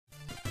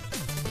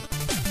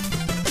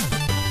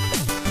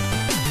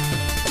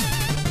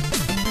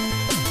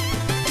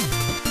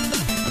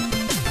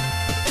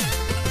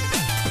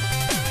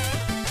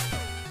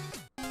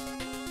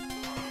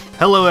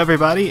Hello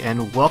everybody,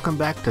 and welcome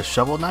back to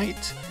Shovel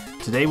Knight.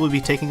 Today we'll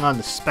be taking on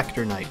the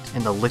Spectre Knight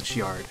in the Lich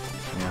Yard.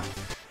 Yeah,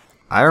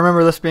 I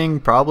remember this being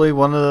probably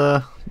one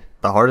of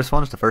the hardest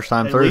ones the first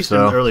time through. At least in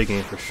the early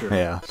game for sure.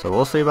 Yeah, so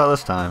we'll see about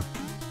this time.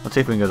 Let's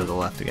see if we can go to the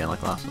left again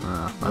like last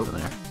one. Nothing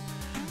there.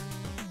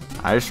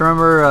 I just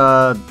remember,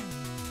 I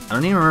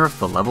don't even remember if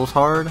the level's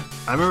hard.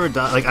 I remember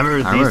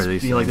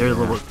these being like they're a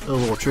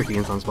little tricky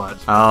in some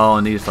spots. Oh,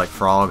 and these like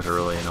frogs are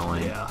really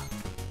annoying. Yeah.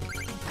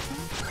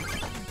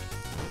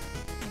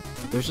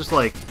 There's just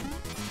like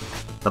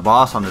the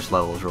boss on this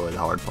level is really the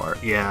hard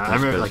part. Yeah, I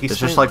remember like he's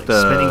just like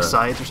the spinning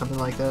sides or something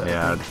like that.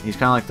 Yeah, he's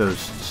kind of like those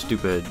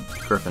stupid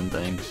griffin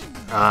things.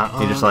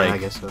 He just like I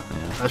guess so.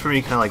 Yeah. That's where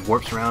he kind of like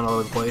warps around all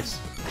over the place.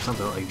 Or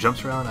something like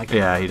jumps around.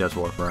 Yeah, he does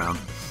warp around.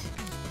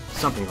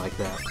 Something like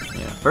that.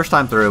 Yeah, first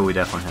time through we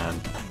definitely had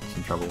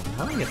some trouble.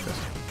 How do I get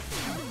this?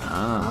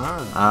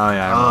 Oh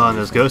yeah. Oh, and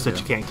there's ghosts that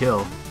you can't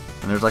kill.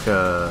 And there's like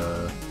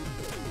a.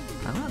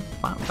 I'm not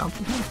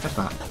bouncing here. That's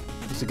not.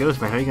 It's a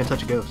ghost, man. How are you gonna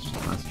touch a ghost?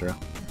 That's true.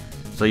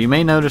 So you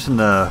may notice in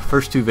the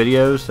first two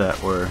videos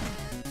that were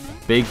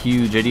big,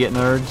 huge idiot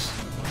nerds.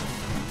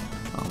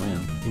 Oh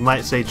man. You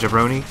might say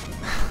jabroni.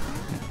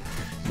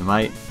 You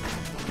might.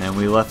 And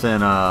we left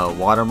in a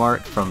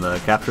watermark from the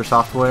capture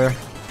software.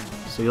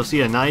 So you'll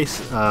see a nice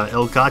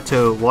El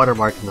Gato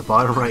watermark in the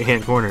bottom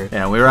right-hand corner.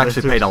 Yeah, we were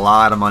actually paid a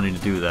lot of money to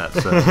do that.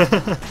 So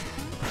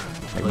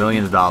like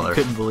millions of dollars.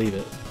 Couldn't believe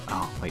it.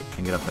 Oh wait, I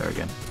can get up there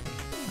again.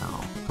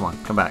 Oh, come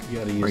on, come back. You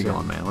gotta use Where are you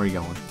going, man? Where are you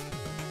going?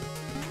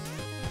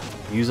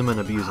 Use them and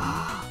abuse them.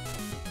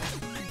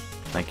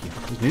 Thank you.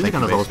 This music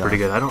on the level is pretty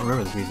good. I don't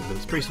remember this music, but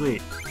it's pretty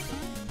sweet.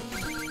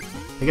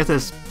 I guess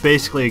that's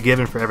basically a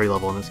given for every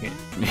level in this game.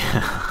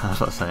 Yeah, I was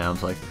about to say, I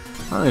was like,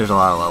 well, there's a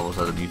lot of levels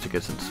that the music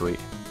isn't sweet.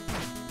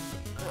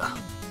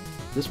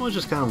 This one's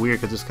just kind of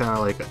weird because it's kind of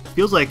like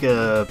feels like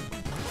a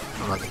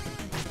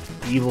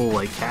evil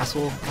like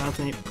castle kind of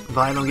thing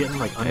vibe I'm getting,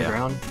 like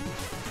underground. Yeah.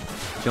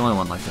 It's the only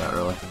one like that,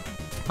 really.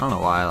 I don't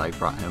know why I like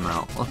brought him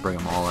out. Let's bring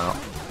them all out.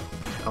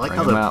 I like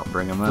bring how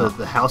bring them out.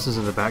 The houses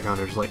in the background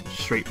are just like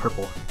straight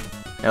purple.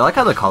 Yeah, I like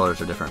how the colors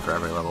are different for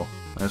every level.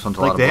 This one's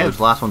a lot of blues.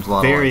 Last one's a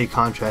lot very of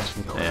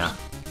contrasting colors. Yeah,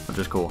 which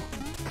is cool.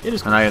 It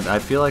is cool. And I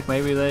feel like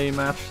maybe they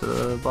match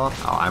the boss.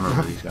 Oh, I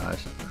remember these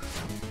guys.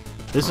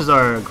 This is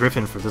our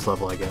griffin for this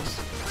level, I guess.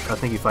 I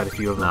think you fight a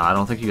few of them. No, I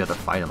don't think you have to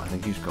fight them. I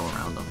think you just go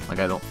around them. Like,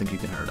 I don't think you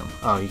can hurt them.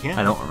 Oh, you can't?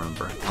 I don't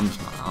remember. I'm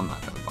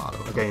not gonna bother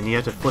with Okay, them. and you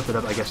have to flip it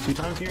up, I guess, 2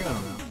 times here? I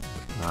don't know.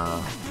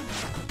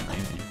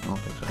 Maybe. I don't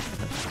think so.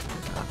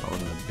 I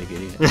wasn't a big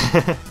idiot.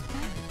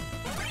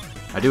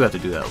 I do have to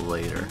do that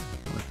later.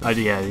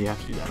 Yeah, you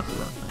have to do that.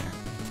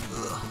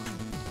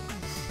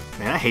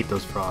 Man, I hate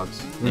those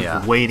frogs.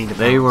 Yeah, waiting to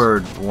they pounce.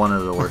 were one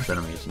of the worst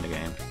enemies in the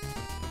game.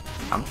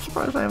 I'm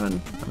surprised I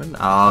haven't.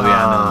 Oh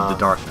yeah, no, the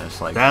darkness.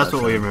 Like that's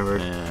what we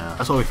remembered. Yeah,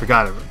 that's what we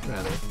forgot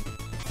about it.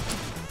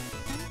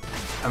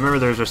 I remember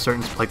there was a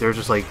certain there was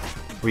just like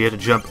where you had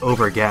to jump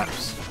over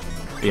gaps.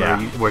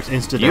 Yeah, where it's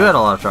instant. You had a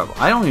lot of trouble.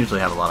 I don't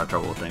usually have a lot of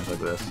trouble with things like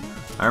this.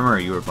 I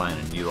remember you were playing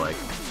and you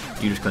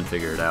just couldn't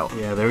figure it out.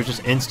 Yeah, there was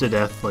just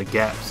insta-death like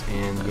gaps,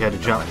 and you had to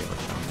jump.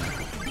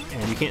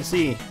 And you can't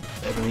see.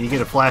 I mean, you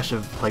get a flash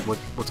of like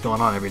what's going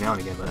on every now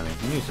and again, but I mean,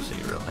 you need to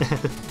see really.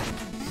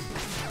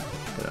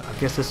 I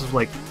guess this is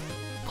like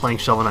playing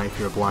Shovel Knight if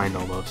you're blind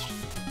almost.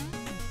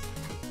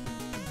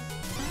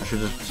 I should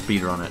just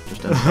speedrun it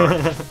just in the dark.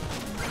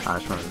 I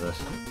just remember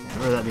this. I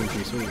remember that being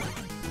pretty sweet.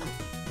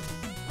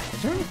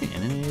 Is there anything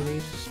in any of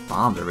these? Just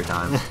bombs every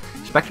time.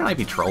 Spectre might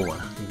be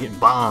trolling. You're getting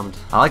bombed.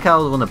 I like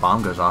how when the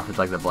bomb goes off, it's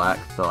like the like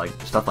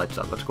stuff lights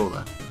up. That's cool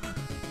though.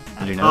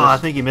 Did you notice? Oh, I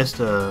think you missed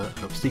a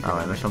secret. Oh,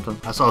 I missed something?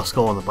 I saw a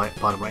skull in the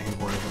bottom right-hand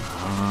corner.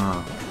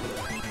 Oh.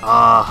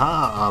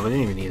 Aha! But I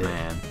didn't even need it.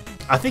 Man.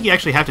 I think you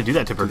actually have to do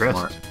that to progress.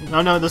 Smart.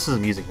 No, this is a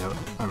music note.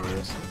 I remember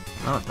this.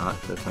 No, it's not.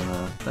 It's in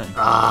a thing.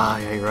 Ah,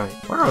 yeah, you're right.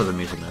 Where are the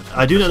music notes?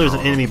 I do know there's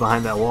an enemy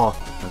behind that wall.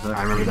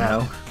 I remember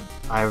that. Know?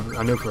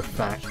 I know for a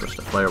fact. Just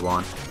a flare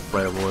board.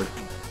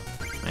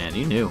 Man,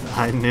 you knew.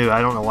 I knew. I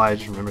don't know why I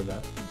just remembered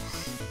that.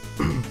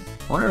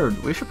 Wonder.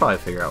 We should probably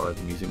figure out what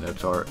the music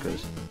notes are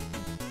because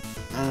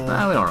we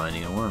don't really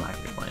need them. We're not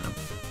gonna be playing them.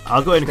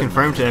 I'll go ahead and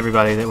confirm to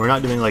everybody that we're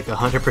not doing like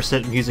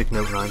 100% music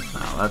note run.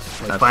 No,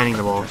 that's like finding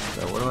the ball.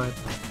 So what do I?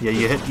 Yeah,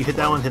 you hit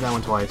that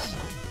one twice.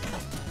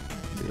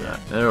 Do that.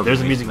 There's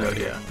a music note.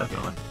 Yeah,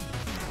 definitely.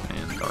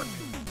 And dark.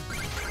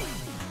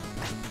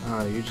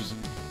 You're just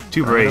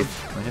too brave.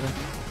 I hit him.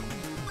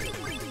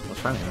 I was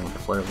trying to hit him with the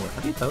flare board.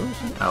 How do you throw those?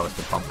 Oh, it's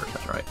the bumpers.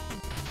 That's right.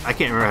 I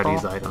can't remember how to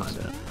use the items.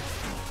 No, I didn't.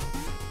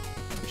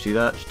 You see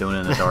that? Just doing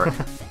it in the dark.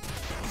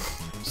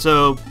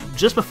 So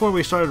just before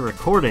we started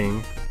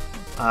recording,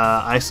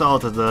 I saw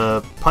that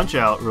the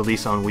Punch-Out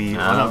release on Wii U,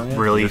 not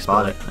release,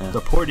 but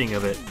the porting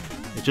of it,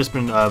 it's just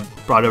been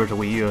brought over to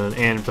Wii U,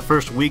 and the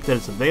first week that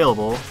it's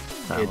available,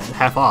 it's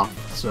half off.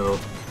 So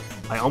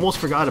I almost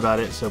forgot about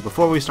it. So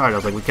before we started, I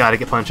was like, we gotta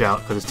get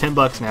Punch-Out because it's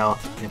 $10 now,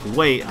 and if we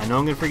wait, I know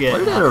I'm gonna forget. What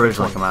did that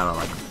originally come out on,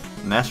 like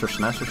NES or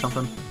SNES or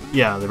something?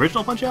 Yeah, the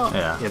original Punch-Out.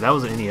 Yeah, that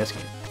was an NES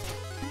game.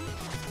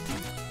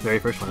 very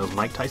first one. It was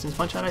Mike Tyson's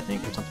Punch Out, I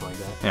think, or something like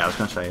that. Yeah, I was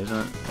gonna say,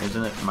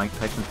 isn't it Mike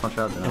Tyson's Punch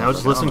Out? And I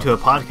was listening to a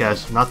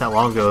podcast not that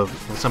long ago,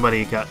 and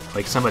somebody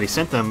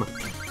sent them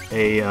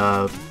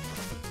a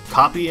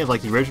copy of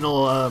like the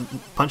original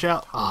Punch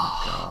Out.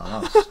 Oh,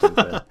 God, that was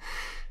stupid.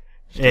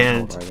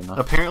 And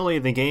apparently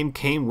the game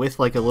came with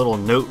like a little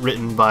note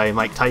written by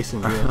Mike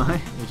Tyson. Really?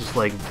 It was just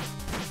like,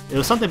 it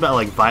was something about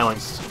like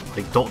violence,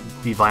 like don't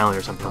be violent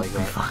or something like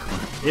that.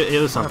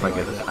 It was something like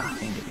that. I can't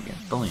get it again.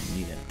 Don't even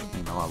need it.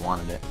 You know, I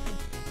wanted it.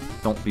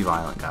 Don't be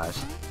violent,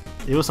 guys.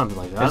 It was something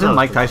like that. Isn't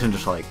Mike Tyson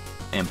just like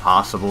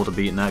impossible to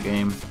beat in that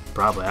game?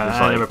 Probably.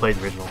 I never played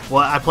the original.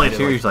 Well, I played it.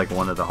 He's like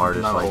one of the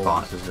hardest like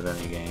bosses of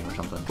any game or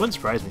something. Wouldn't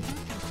surprise me.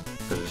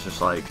 Because it's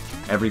just like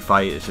every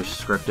fight is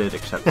just scripted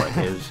except like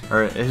his,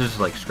 or it's just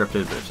like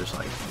scripted, but it's just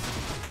like.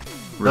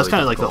 Really that's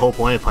kind of like the whole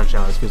point of Punch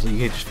Out, is because you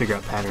can just figure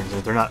out patterns, and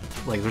if they're not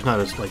like there's not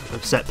a like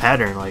a set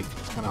pattern, like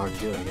it's kind of hard to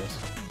do, I guess.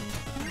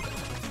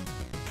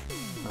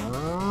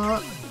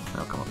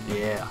 That'll come up.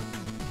 Yeah.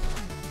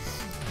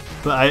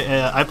 But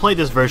I played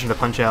this version of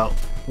Punch Out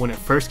when it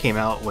first came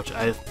out, which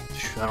I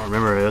don't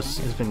remember. It's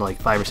been like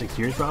 5 or 6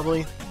 years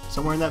probably,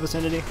 somewhere in that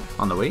vicinity.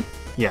 On the Wii?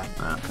 Yeah.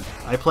 Oh, okay.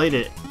 I played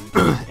it,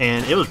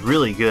 and it was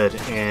really good.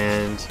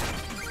 And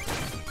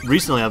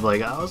recently, I was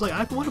like,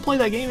 I want to play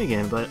that game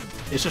again, but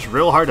it's just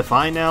real hard to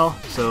find now.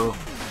 So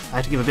I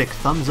have to give a big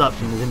thumbs up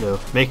to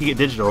Nintendo making it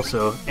digital,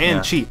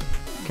 and cheap.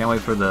 Can't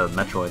wait for the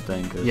Metroid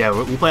thing. Cause yeah,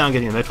 we plan on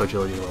getting the Metroid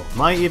trilogy as well.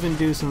 Might even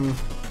do some.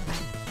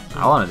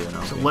 I want to do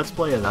it. Let's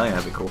play of that. I think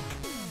that'd be cool.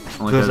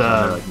 Only because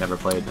I like never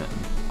played it.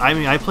 I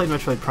mean, I played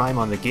Metroid Prime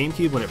on the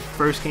GameCube when it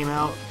first came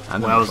out. I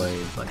never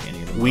played like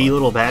any of them. Wee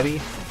little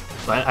babby,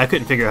 but I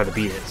couldn't figure out how to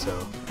beat it.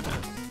 So,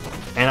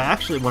 and I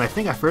actually, when I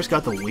think I first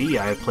got the Wii,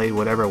 I played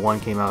whatever one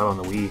came out on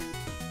the Wii.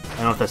 I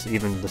don't know if that's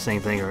even the same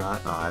thing or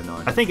not. Oh, I have no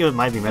idea. I think it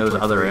might be Metroid. It was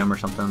Other 3. M or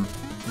something.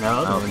 No,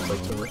 Other M's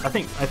like totally. I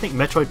think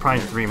Metroid Prime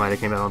 3 might have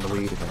came out on the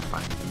Wii.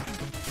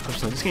 I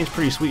was like, this game's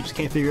pretty sweet. Just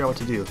can't figure out what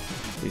to do.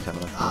 Please have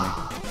enough money.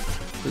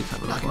 Please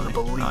have enough money.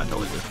 No, I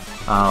totally do.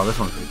 Oh, this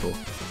one's pretty cool.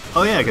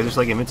 Oh yeah, because there's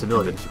like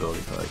invincibility.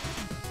 Invincibility for like.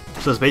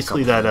 So it's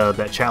basically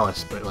that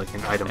chalice, but like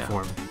in item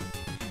form.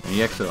 And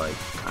you actually like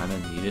kind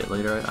of need it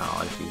later. Oh,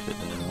 I just used it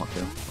and didn't want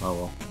to. Oh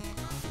well.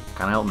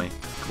 Kind of helped me.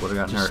 Would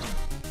have gotten hurt.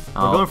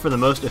 We're going for the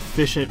most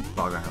efficient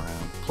bogging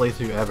around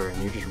playthrough ever,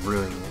 and you're just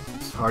ruining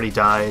it. Already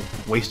died,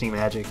 wasting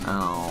magic.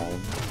 Oh,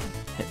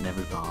 hitting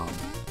every bomb,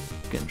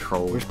 getting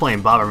trolled. We're just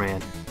playing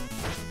Bomberman.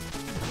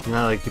 You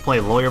know, like you play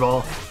Lawyer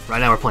Ball. Right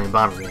now we're playing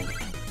Bomberman.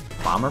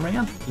 Bomberman? You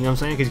know what I'm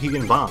saying? Because you keep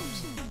getting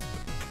bombs.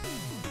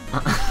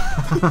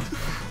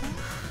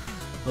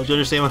 Don't you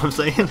understand what I'm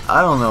saying?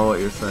 I don't know what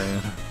you're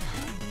saying.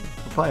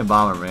 We're playing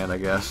Bomberman, I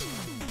guess.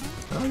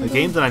 A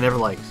game that I never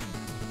liked.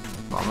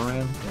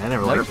 Bomberman? Yeah, I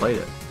never played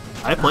it.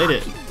 I played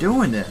it. Keep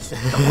doing this.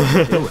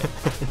 Don't do it.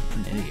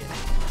 I'm an idiot.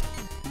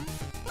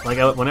 Like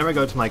whenever I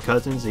go to my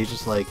cousins, he's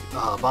just like,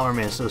 "Oh,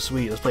 Bomberman's so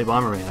sweet. Let's play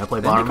Bomberman." I play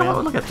Bomberman. Didn't you come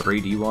out with like a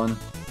 3D one?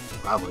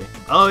 Probably.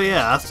 Oh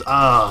yeah, that's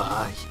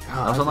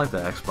that was on like the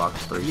Xbox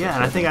 360. Yeah,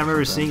 and I think I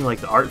remember seeing like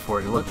the art for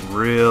it. It looked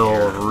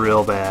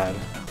real bad.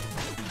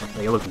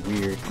 Like it looked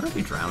weird. What if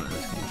you drown in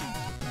this game?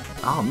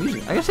 Oh,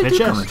 music. I guess they do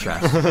come in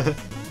chest.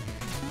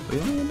 We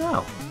don't even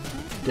know.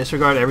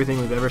 Disregard everything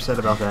we've ever said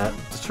about that.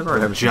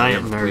 Disregard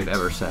everything we've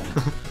ever said.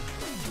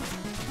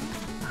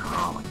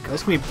 Oh my god.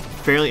 That's gonna be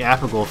fairly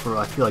applicable for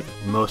I feel like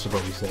most of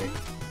what we say.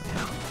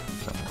 Yeah.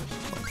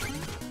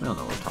 We don't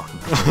know what we're talking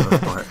about for the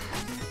most part.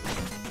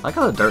 I like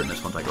how the dirt in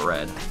this one's like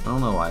red. I don't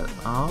know why.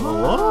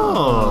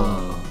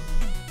 Oh.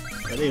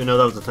 I didn't even know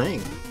that was a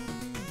thing.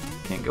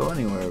 Can't go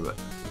anywhere, but.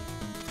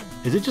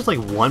 Is it just like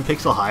 1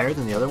 pixel higher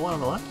than the other one on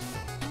the left?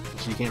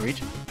 So you can't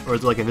reach it? Or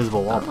is it like an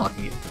invisible wall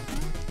blocking it?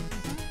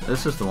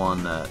 This is the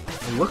one that.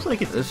 It looks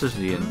like it's. This is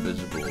the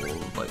invisible,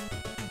 like,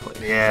 place.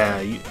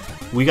 Yeah,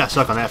 we got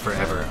stuck on that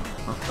forever.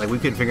 Like, we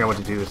couldn't figure out what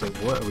to do. It's like,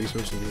 what are we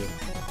supposed to do?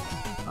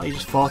 Oh, you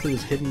just fall through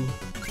this hidden.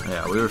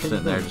 Yeah, we were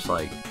sitting there just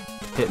like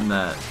hitting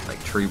that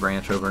like tree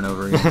branch over and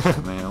over again.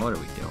 Like, man, what are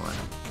we doing?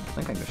 I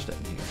think I can just sit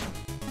in here.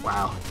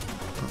 Wow.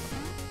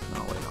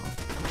 No, wait on.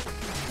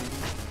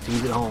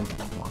 Tease it home.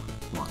 Come on.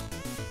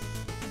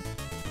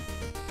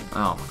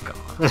 Oh my god.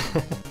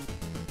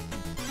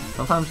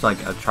 Sometimes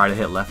like I try to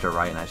hit left or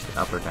right and I just hit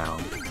up or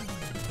down.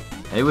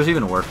 And it was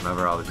even worse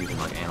whenever I was using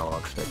like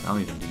analog stick. I'm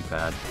using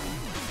D-pad.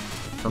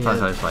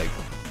 Sometimes I just like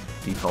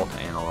default to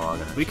analog.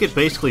 And we could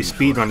basically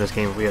speedrun this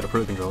game if we had a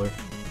Pro Controller.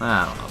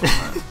 I don't know.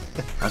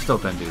 I still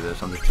couldn't do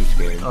this. I'm just too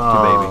scared. Too baby.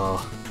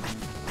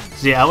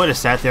 So yeah, I would have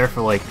sat there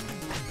for like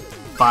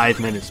 5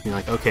 minutes being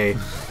like, okay,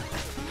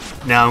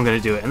 now I'm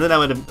gonna do it. And then I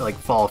would have like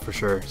fall for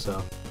sure,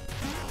 so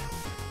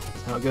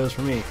that's how it goes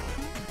for me.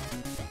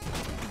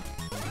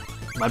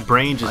 My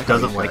brain just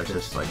doesn't like this.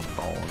 Just like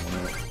falling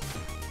on it.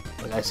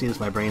 Like I see this,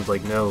 my brain's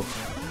like, no.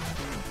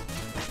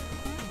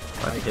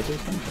 I hit this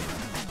thing?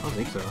 I don't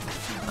think so.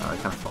 I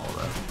kind of fall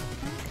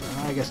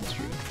though. I guess it's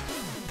true.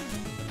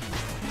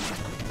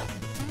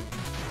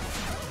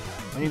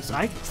 I mean,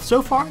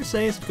 so far I'd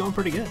say it's going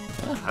pretty good.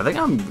 Yeah, I think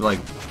I'm like,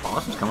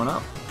 boss is coming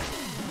up.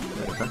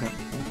 Wait a second.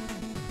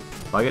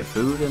 If I get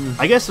food and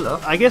I guess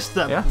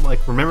that Yeah.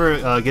 like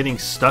remember getting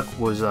stuck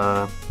was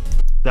that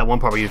one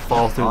part where you'd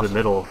fall through the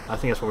middle. I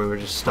think that's where we were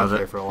just stuck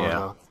there for a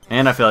while. Yeah.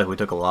 And I feel like we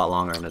took a lot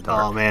longer in the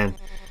dark. Oh man,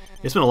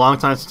 it's been a long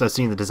time since I've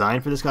seen the design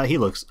for this guy. He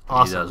looks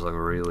awesome. He does look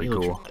really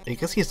cool. I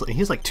guess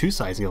he's like 2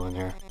 scythes going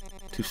there.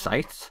 2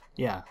 scythes?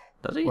 Yeah.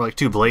 Does he? Or like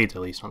 2 blades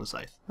at least on the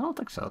scythe. I don't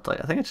think so. It's like,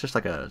 I think it's just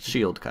like a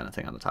shield kind of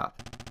thing on the top.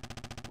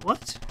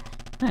 What?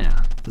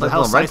 Yeah. Like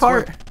how the red scythes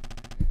part? work?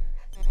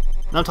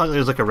 No, I'm talking.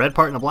 There's like a red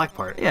part and a black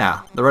part.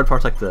 Yeah, the red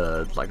part's like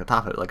the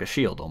top of it, like a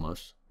shield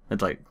almost.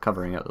 It's like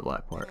covering up the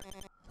black part.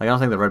 Like I don't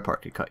think the red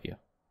part could cut you.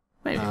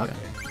 Maybe. Okay.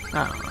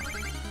 I don't know.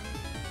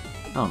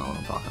 I don't know what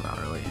I'm talking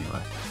about really.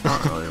 Anyway, I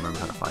don't really remember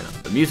how to fight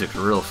him. The music's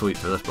real sweet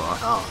for this boss.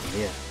 Oh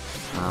yeah.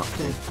 Oh,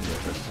 get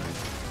this thing.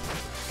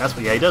 That's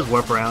what. Yeah, he does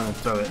warp around and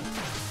throw it.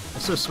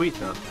 It's so sweet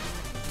though.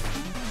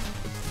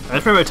 I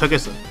just remember it took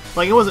us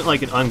like it wasn't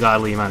like an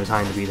ungodly amount of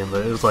time to beat him,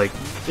 but it was like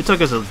it took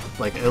us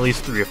like at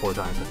least 3 or 4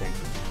 times I think.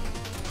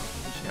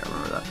 Yeah, I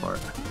remember that part.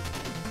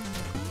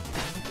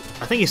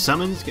 I think he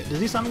summons. Does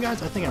he summon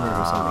guys? I think I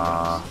remember summoning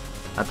guys.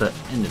 At the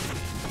end of the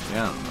game.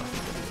 Yeah, I don't know.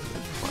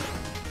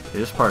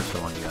 This part's the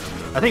one you gotta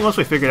move. I think once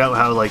we figured out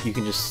how like you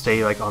can just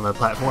stay like on the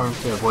platform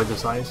to avoid the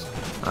size.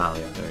 Oh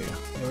yeah, there you go.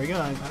 There we go.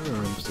 I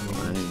remember him sitting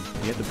And there.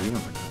 then you have to beat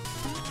him.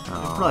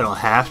 Oh, Probably don't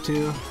have to.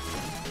 yeah,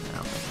 I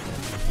don't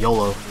think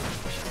YOLO.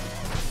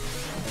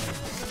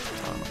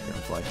 I'm not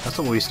gonna play. That's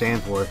what we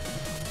stand for.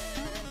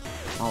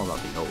 All about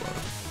the YOLO.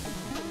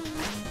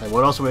 Like,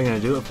 what else are we gonna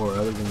do it for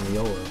other than the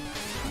YOLO?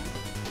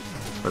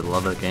 For the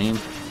love of the game?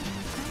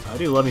 I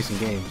do love me some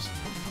games.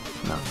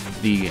 No,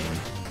 the game.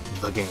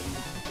 The game.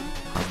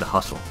 Like the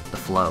hustle, the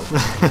flow.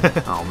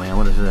 Oh man,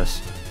 what is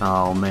this?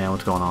 Oh man,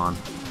 what's going on?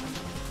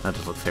 That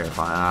just looks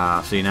terrifying.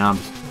 Ah, see now I'm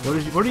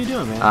just... What are you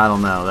doing, man? I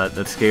don't know,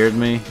 that scared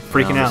me.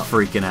 Freaking I'm out. just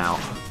freaking out.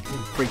 Getting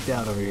freaked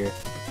out over here.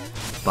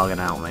 Bugging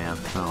out, man.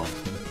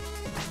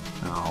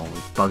 Oh,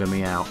 it's bugging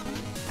me out.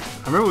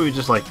 I remember we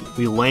just like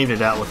we lamed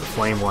it out with the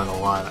flame one a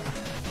lot.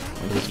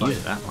 We just use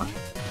it that much.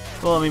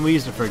 Well, I mean, we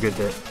used it for a good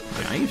bit. I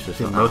mean, I used to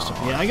Did most of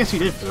it. Yeah, I guess you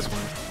did for this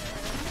one.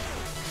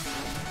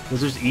 It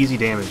was just easy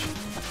damage.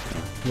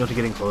 You don't have to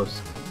get in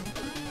close.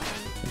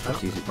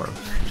 That's the easy part.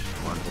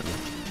 Just run over it.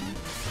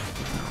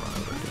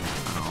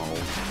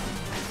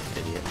 Oh,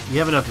 idiot. You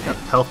have enough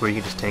health where you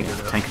can just tank it.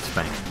 Tank and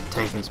spank.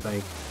 Tank and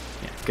spank.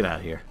 Yeah, get out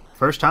of here.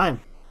 First time.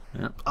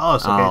 Yep. Oh,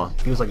 it's okay. Oh.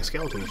 He was like a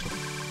skeleton or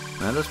something.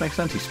 That does make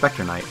sense. He's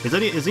Spectre Knight.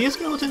 Is he a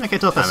skeleton? I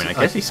can't tell if that's I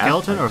guess he's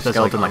skeleton or if that's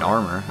skeleton like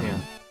armor. Yeah.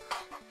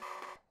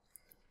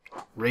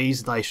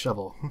 Raise thy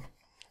shovel.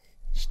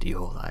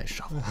 Steal thy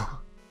shovel.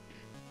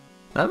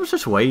 That was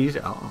just way easy.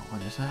 Oh,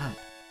 what is that?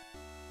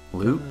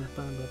 Loot?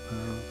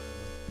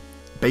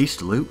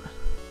 Based loot?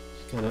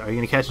 Are you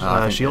gonna catch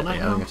Shield Knight?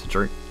 Yeah, I think it's a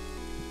dream.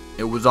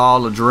 It was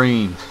all a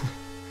dream.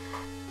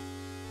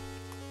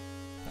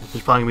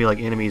 There's probably gonna be like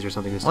enemies or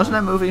something this Wasn't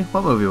time. that movie?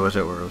 What movie was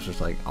it where it was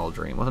just like all a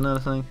dream? Wasn't that a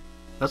thing?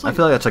 That's like, I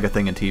feel like that's like a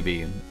thing in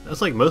TV.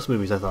 That's like most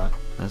movies, I thought.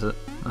 Is it?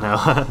 No.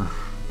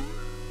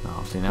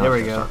 Oh, see now There I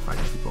we go. start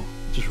fighting people.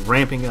 Just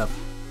ramping up.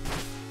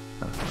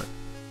 That's fart.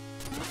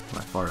 By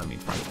fart I mean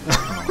fight.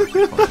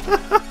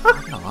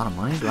 I get a lot of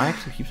money. Do I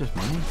actually keep this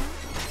money?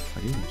 I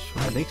do.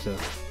 I think so.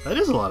 That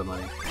is a lot of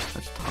money.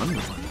 That's a ton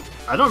of money.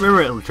 I don't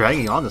remember it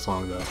dragging on this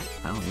long though.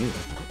 I don't either.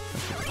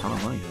 That's just a ton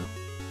of money though.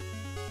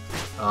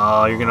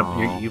 Oh, you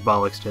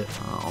bollocksed it.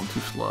 Oh, I'm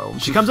too slow.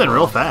 She comes in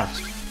real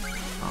fast.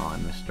 Oh, I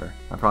missed her.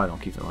 I probably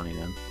don't keep the money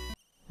then.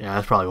 Yeah,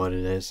 that's probably what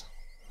it is.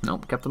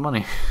 Nope, kept the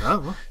money. Oh,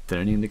 well.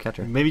 Didn't need to catch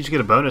her. Maybe you should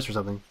get a bonus or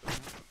something.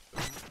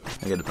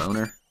 I get a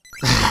boner.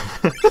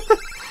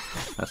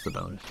 That's the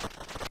bonus.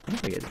 I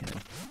think I get him.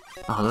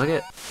 Oh, did I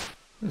get...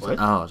 What?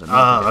 Oh, it's a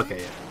Oh,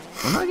 okay, yeah.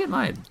 When did I get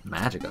my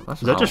magic up? Is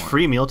that just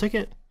free meal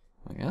ticket?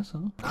 I guess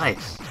so.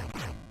 Nice.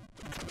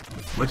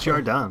 Which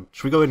yard down?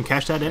 Should we go ahead and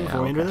cash that in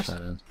before we enter this?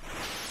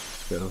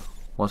 Let's go.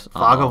 What's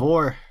Fog of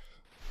War.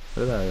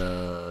 Look at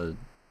that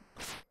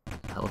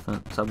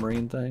elephant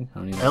submarine thing. I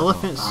don't even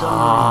Elephant know. submarine.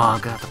 Oh,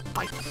 I'm gonna have to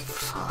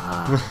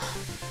fight.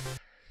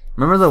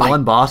 Remember the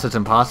one boss that's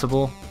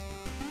impossible?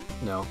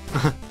 No.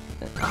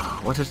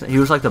 What's his name? He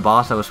was like the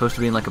boss that was supposed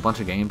to be in like a bunch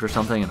of games or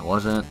something, and it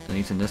wasn't. And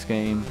he's in this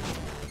game.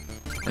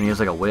 And he has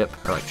like a whip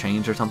or like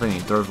chains or something. And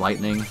he throws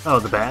lightning. Oh,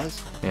 the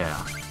Baz?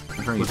 Yeah.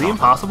 Was he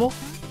impossible?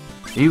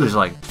 He was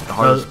like the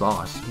hardest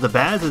boss. The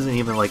Baz isn't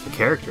even like a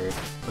character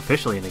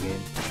officially in the game.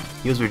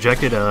 He was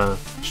rejected a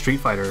Street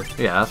Fighter.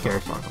 Yeah, that's what I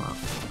was character. talking about.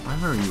 I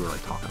remember you were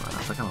like talking about it. I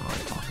was like, I don't know what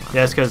you're talking about.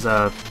 Yeah, it's because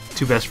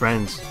two best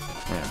friends,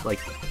 Yeah. like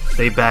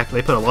they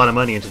put a lot of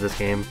money into this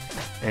game,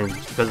 and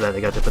because of that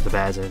they got to put the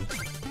Baz in.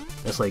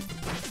 That's like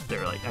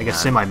they're like I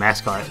guess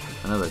semi-mascot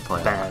I know they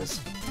play Baz.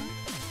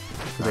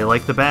 Because they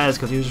like the Baz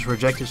because he was just a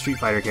rejected Street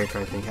Fighter character.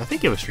 I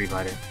think it was Street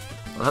Fighter.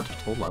 Was that the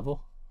whole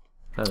level?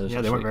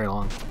 Yeah, they weren't very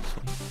long.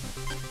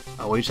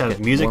 Oh, we just have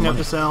music more note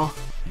money. to sell.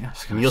 Yeah,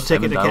 Meal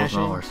ticket to cash in.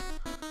 $7,000.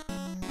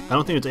 I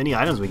don't think there's any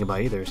items we can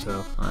buy either,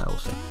 so Alright, we'll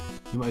see.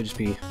 you might just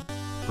be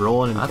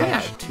rolling in I think I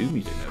cash. had 2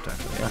 music notes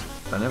actually, yeah.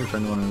 I never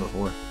turned one in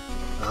before.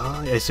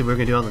 Oh, yeah, I see what we're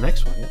gonna do on the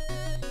next one. Yep.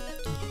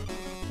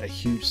 A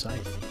huge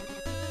scythe.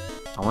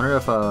 I wonder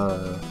if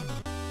Hail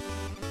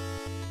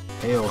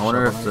I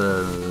wonder if Shovel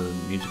the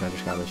music I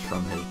just got is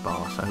from his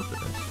boss. I hope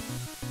it is.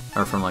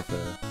 Or from like the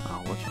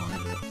which one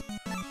is it?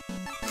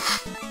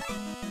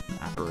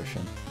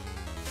 Apparition.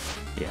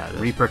 Yeah, it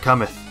is. Reaper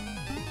cometh.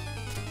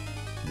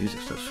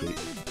 Music's so sweet.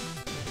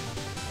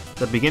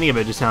 The beginning of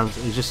it just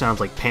sounds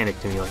like panic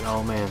to me. Like,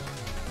 oh man.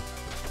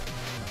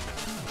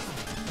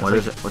 What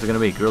is it? What's it gonna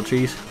be? Grilled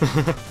cheese?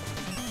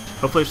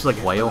 Hopefully it's just like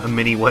whale. A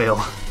mini whale.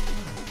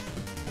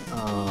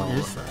 What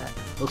is that?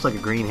 Looks like a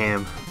green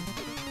ham.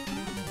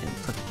 Yeah, it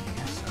looks like, I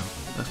guess so.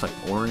 Looks like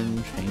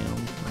orange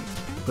ham.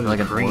 But Like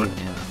it's an green.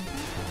 yeah.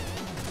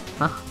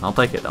 Huh? I'll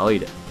take it. I'll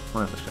eat it.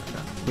 What if this guy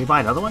got? Can we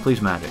buy another one?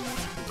 Please magic.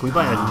 Can we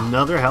buy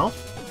another health?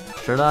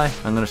 Should I?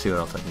 I'm gonna see what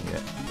else I can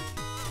get.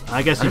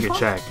 I guess you could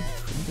check.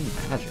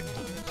 Magic.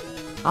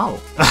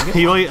 Oh.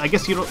 I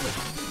guess you don't.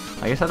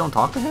 I guess I don't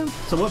talk to him?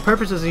 So what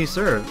purpose does he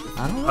serve?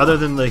 I don't know. Other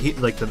than the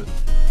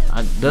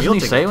doesn't he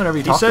say whenever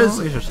you talk to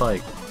him? He's just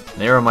like,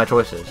 there are my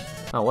choices.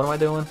 Oh, what am I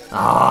doing?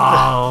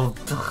 Oh.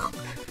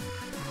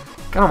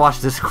 Gotta watch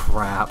this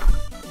crap.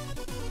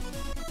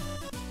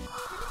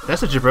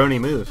 That's a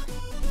jabroni move.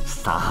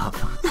 Stop.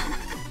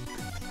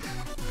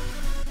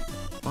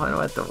 Why do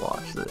I have to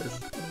watch this?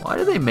 Why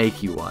do they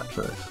make you watch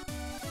this?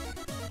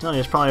 No,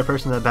 there's probably a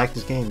person that backed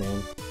this game,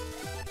 man.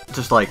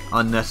 Just like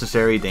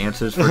unnecessary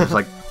dances for just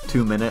like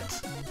 2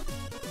 minutes.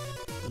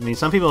 I mean,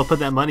 some people put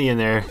that money in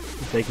there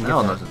if they can get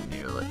No, that. doesn't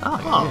nearly.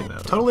 Oh, yeah,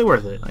 totally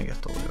worth it. I guess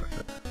totally worth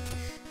it.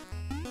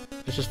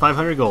 It's just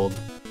 500 gold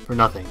for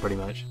nothing, pretty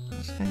much.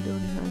 Does this guy do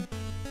anything?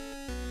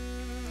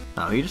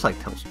 No, he just like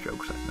tells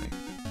jokes, I think.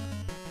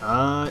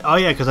 Oh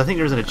yeah, because I think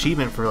there's an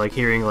achievement for like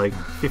hearing like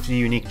 50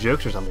 unique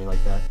jokes or something like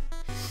that.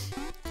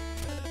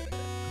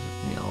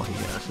 You know, all he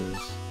guesses.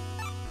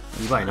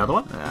 You buy another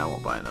one? Nah, I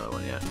won't buy another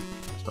one yet.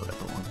 Still got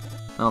the one.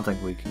 I don't think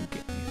we can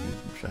get anything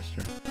from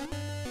Chester.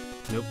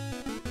 Nope.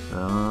 So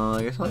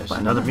I guess I'll There's buy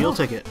another meal health.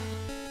 ticket.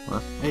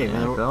 Well, Hey, yeah,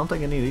 man, I don't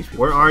think any of these people.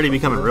 We're already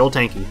becoming real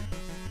tanky.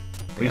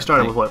 We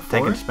started with what, 4?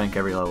 Tank and spank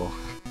every level.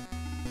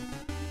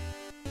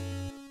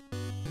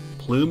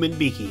 Plume and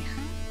Beaky.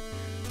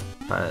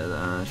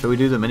 Should we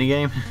do the mini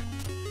game?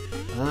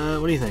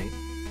 What do you think?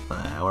 We're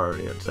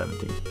already at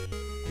 17.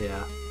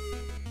 Yeah.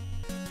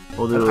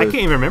 We'll do. I can't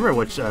even remember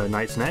which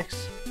night's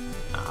next.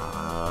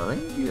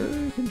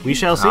 We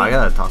shall see. Oh, I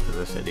gotta talk to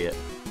this idiot.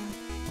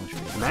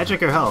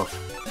 Magic or health?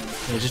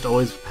 It's just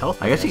always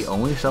health. I guess he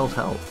only sells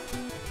health.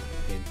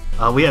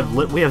 We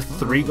have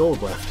 3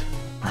 gold left.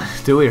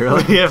 Do we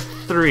really? We have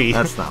 3.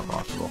 That's not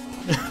possible.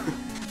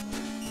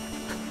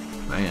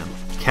 Man.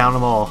 Count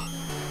them all.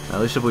 At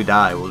least if we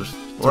die, we'll just.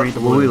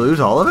 Will we lose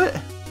all of it?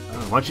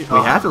 Why don't you?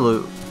 We have to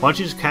lose. Why don't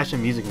you just catch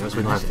some music notes?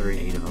 We don't have 3.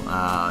 8 of them.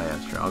 Ah, yeah,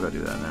 that's true. I'll go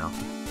do that now.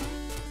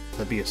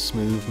 That'd be a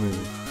smooth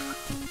move.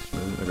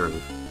 Smooth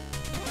groove.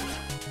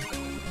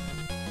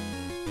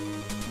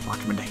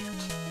 Watch me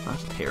dance.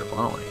 That's terrible.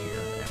 I don't want to hear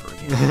that ever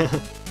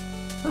again.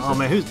 Oh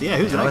man, who's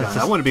that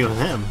guy? I want to be with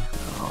him.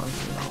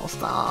 Oh,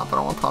 stop! I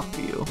don't want to talk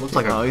to you. Looks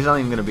like he's not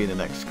even gonna be in the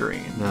next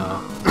screen. No,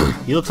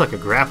 he looks like a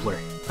grappler.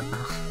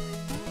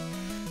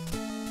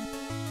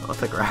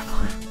 What's a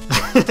grappler?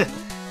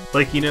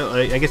 Like, you know,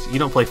 I guess you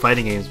don't play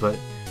fighting games, but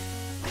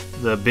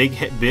the big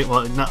hit,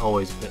 well, not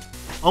always, but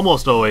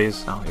almost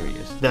always. Oh, here he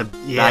is. That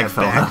Bag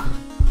fella.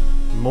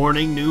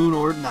 Morning, noon,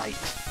 or night.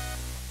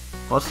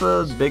 What's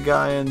the big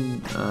guy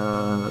in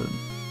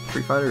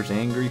Street Fighter?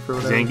 Zangief or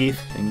whatever? Zangief.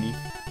 Zangief.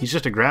 He's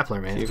just a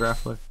grappler, man. Is he a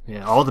grappler?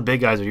 Yeah, all the big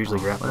guys are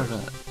usually What grapplers.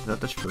 is that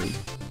the street?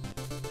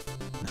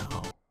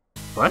 No.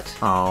 What?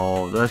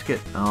 Oh, let's get.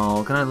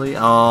 Oh, can I leave?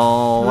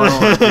 Oh, I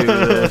don't want to do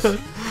this.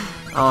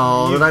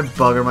 Oh, did I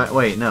bugger my?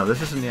 Wait, no,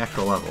 this isn't the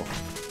actual level.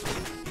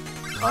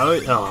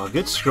 Oh,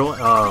 good scroll.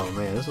 Oh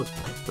man, this looks.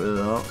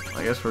 Well,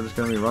 I guess we're just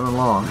gonna be running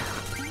along.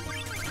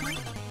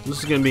 This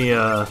is gonna be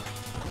I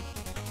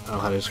don't know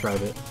how to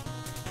describe it.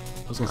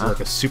 I was gonna say like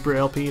a super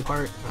LP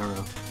part. I don't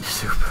know.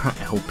 Super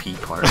LP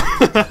part.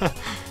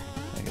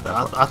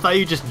 I thought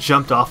you just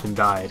jumped off and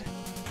died.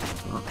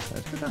 Oh,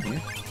 let's go down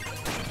here.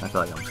 I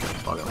feel like I'm just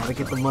gonna bug it. Gotta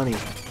get the money. Yeah,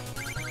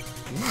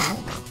 I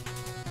don't know.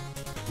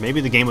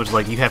 Maybe the game was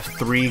like, you have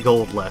 3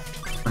 gold left.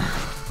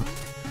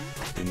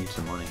 You need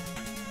some money.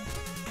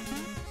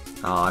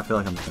 Oh, I feel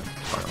like I'm just gonna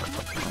bug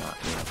myself.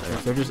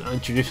 If they're just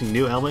introducing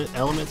new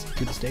elements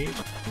to the stage.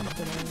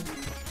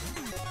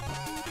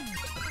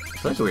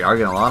 Looks like we are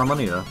getting a lot of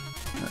money though.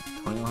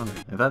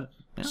 2,100. If that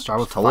Start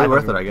with totally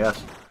worth it, 500. I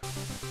guess.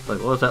 Like,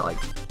 what was that, like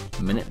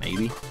a minute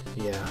maybe?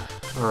 Yeah.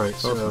 Alright,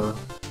 so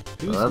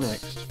who's that's-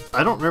 next?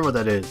 I don't remember what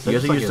that is. You That's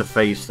have to like use the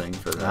face thing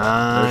for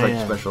that. There's like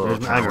yeah. special I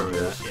remember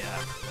challenges. that, yeah.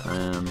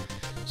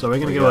 So we're we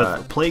gonna go got-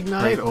 with Plague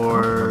Knight I don't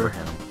remember or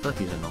him. I feel like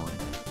he's annoying.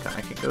 God,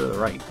 I can't go to the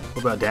right.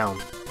 what about down?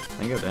 I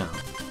can go down. I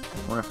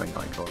wonder if I can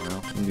like go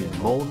around. I can do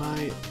Mole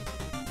Knight?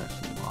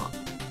 That's a lot.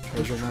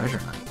 Treasure Knight?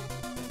 Treasure Knight.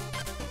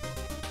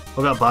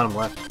 What about bottom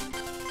left?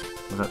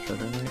 Was that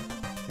Treasure Knight?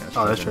 Yeah,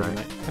 Oh, that's Treasure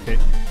Knight. Okay.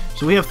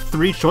 So we have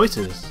 3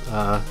 choices.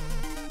 Not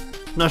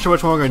sure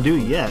which one we're gonna do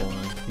yet.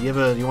 You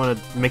want to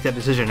make that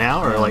decision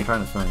now, or I'm like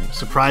trying to think.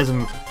 surprise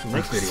him in the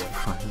next video?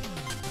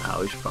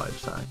 Oh, we should probably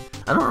decide.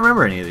 I don't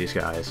remember any of these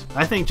guys.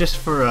 I think just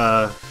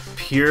for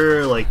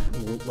pure like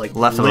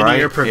left and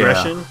linear right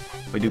progression. Yeah.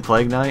 We do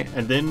Plague Knight,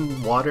 and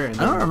then water. And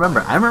then I don't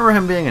remember. I remember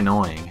him being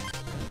annoying.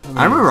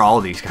 I remember all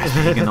these guys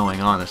being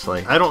annoying.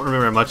 Honestly, I don't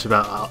remember much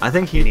about. I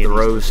think he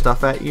throws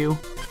stuff at you,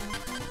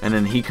 and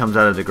then he comes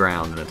out of the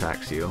ground and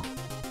attacks you.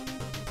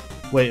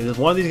 Wait, is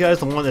one of these guys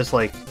the one that's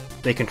like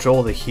they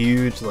control the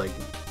huge like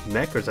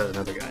mech, or is that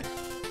another guy?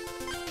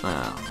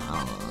 I don't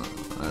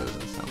know. That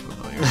doesn't sound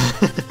familiar.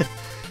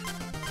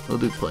 We'll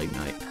do Plague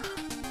Knight,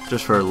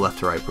 just for left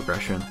to right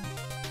progression.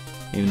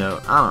 Even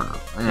though I don't know.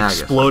 I mean,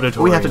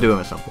 Explodatorium. We have to do him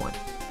at some point.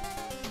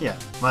 Yeah,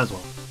 might as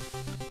well.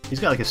 He's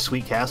got like a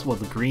sweet castle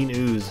with a green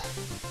ooze.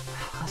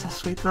 Is that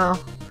sweet though?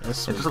 That's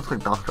sweet. It just looks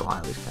like Dr.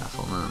 Wily's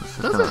castle. No,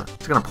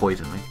 it's gonna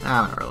poison me.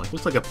 Nah, not really.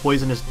 Looks like a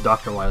poisonous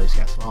Dr. Wily's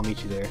castle. I'll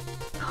meet you there.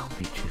 I'll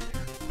meet you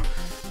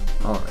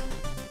there. Alright.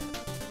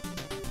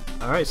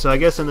 Alright, so I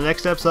guess in the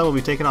next episode we'll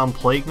be taking on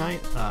Plague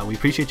Knight. We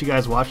appreciate you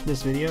guys watching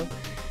this video.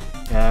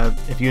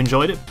 If you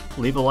enjoyed it,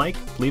 leave a like,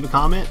 leave a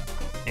comment,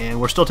 and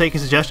we're still taking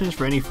suggestions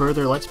for any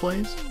further Let's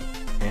Plays.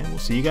 And we'll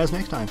see you guys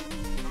next time.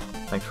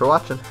 Thanks for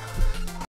watching.